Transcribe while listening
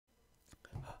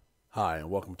Hi, and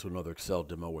welcome to another Excel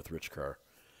demo with CHAR.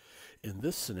 In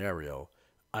this scenario,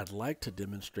 I'd like to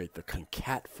demonstrate the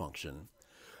concat function,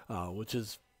 which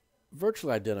is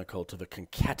virtually identical to the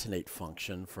concatenate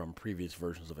function from previous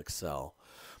versions of Excel.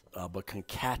 But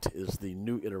concat is the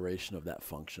new iteration of that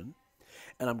function.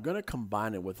 And I'm going to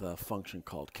combine it with a function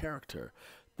called character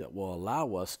that will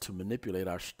allow us to manipulate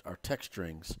our text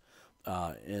strings with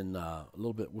a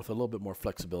little bit more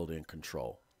flexibility and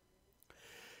control.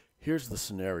 Here's the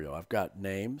scenario. I've got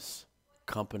names,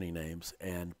 company names,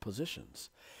 and positions.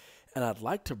 And I'd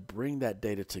like to bring that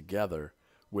data together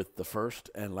with the first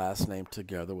and last name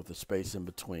together with a space in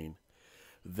between,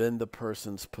 then the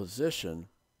person's position,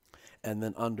 and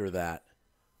then under that,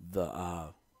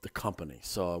 the company.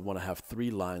 So I want to have 3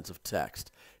 lines of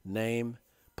text: name,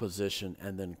 position,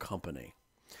 and then company.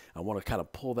 I want to kind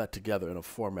of pull that together in a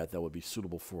format that would be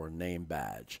suitable for a name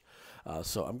badge.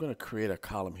 So I'm going to create a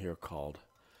column here called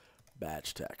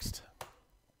badge text.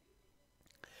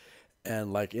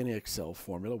 And like any Excel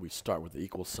formula, we start with the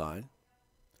equal sign.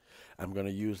 I'm going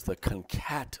to use the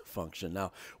concat function.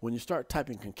 Now, when you start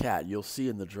typing concat, you'll see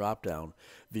in the drop-down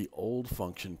the old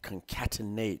function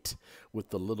concatenate with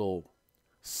the little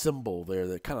symbol there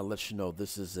that kind of lets you know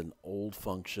this is an old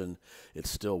function. It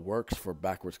still works for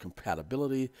backwards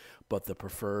compatibility, but the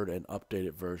preferred and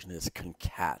updated version is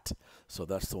concat. So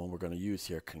that's the one we're going to use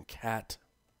here, concat.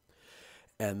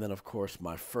 And then, of course,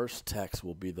 my first text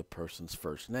will be the person's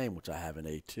first name, which I have in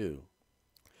A2.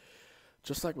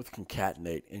 Just like with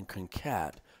concatenate, in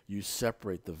concat, you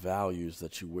separate the values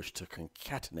that you wish to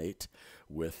concatenate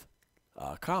with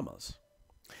commas.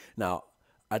 Now,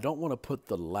 I don't want to put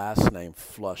the last name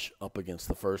flush up against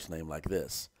the first name like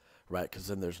this, right? Because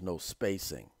then there's no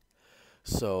spacing.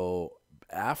 So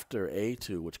after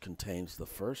A2, which contains the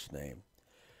first name,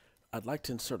 I'd like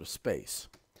to insert a space.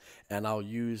 And I'll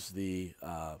use the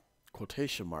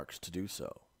quotation marks to do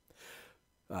so.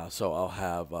 So I'll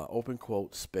have open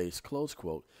quote, space, close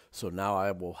quote. So now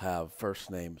I will have first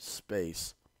name,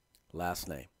 space, last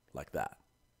name, like that.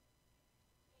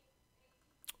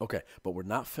 Okay, but we're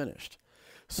not finished.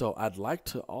 So I'd like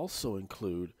to also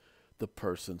include the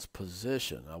person's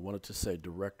position. I wanted to say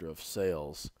director of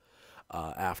sales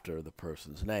after the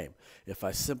person's name. If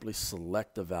I simply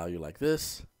select the value like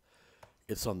this,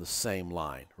 it's on the same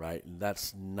line, right? And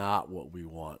that's not what we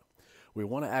want. We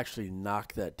want to actually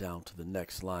knock that down to the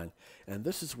next line. And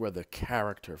this is where the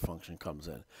character function comes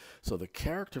in. So the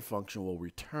character function will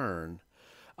return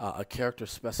a character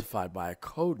specified by a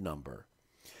code number.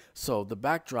 So the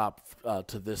backdrop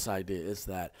to this idea is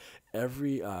that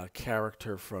every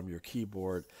character from your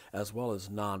keyboard, as well as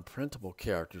non-printable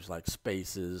characters like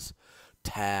spaces,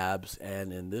 tabs,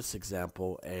 and in this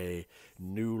example, a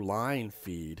new line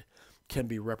feed, can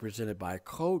be represented by a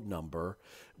code number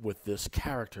with this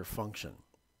character function.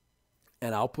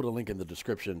 And I'll put a link in the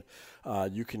description.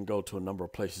 You can go to a number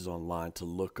of places online to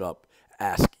look up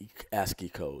ASCII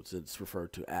codes. It's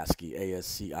referred to ASCII,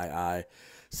 ASCII,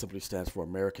 simply stands for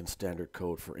American Standard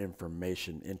Code for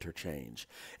Information Interchange.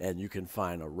 And you can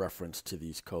find a reference to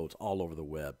these codes all over the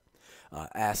web.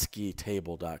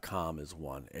 ASCIItable.com is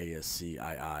one,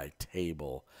 ASCII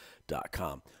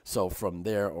table.com. So from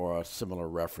there or a similar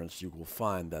reference, you will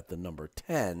find that the number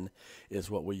 10 is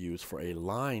what we use for a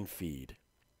line feed.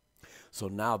 So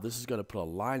now this is going to put a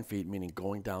line feed, meaning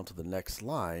going down to the next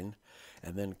line,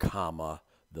 and then comma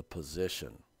the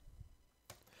position.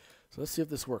 So let's see if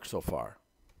this works so far.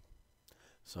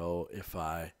 So if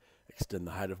I extend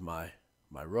the height of my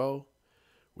row,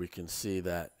 we can see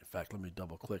that, in fact, let me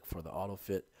double click for the auto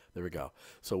fit. There we go.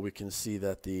 So we can see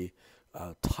that the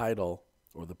title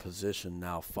or the position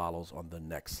now follows on the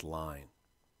next line.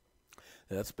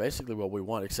 And that's basically what we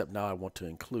want, except now I want to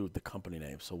include the company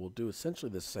name. So we'll do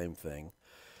essentially the same thing,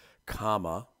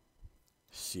 comma,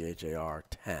 CHAR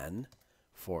 10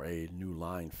 for a new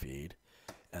line feed,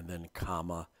 and then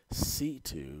comma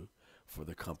C2 for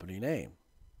the company name.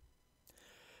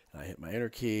 And I hit my enter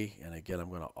key, and again I'm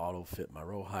going to auto fit my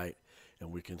row height,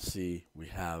 and we can see we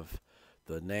have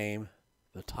the name,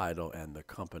 the title, and the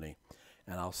company.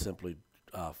 And I'll simply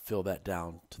fill that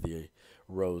down to the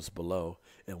rows below,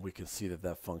 and we can see that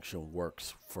that function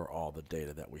works for all the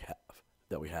data that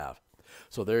we have.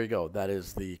 So there you go. That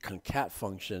is the concat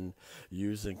function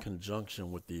used in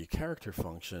conjunction with the character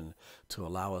function to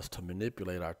allow us to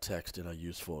manipulate our text in a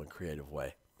useful and creative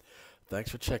way.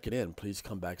 Thanks for checking in. Please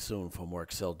come back soon for more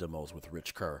Excel demos with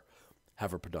CHAR.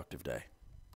 Have a productive day.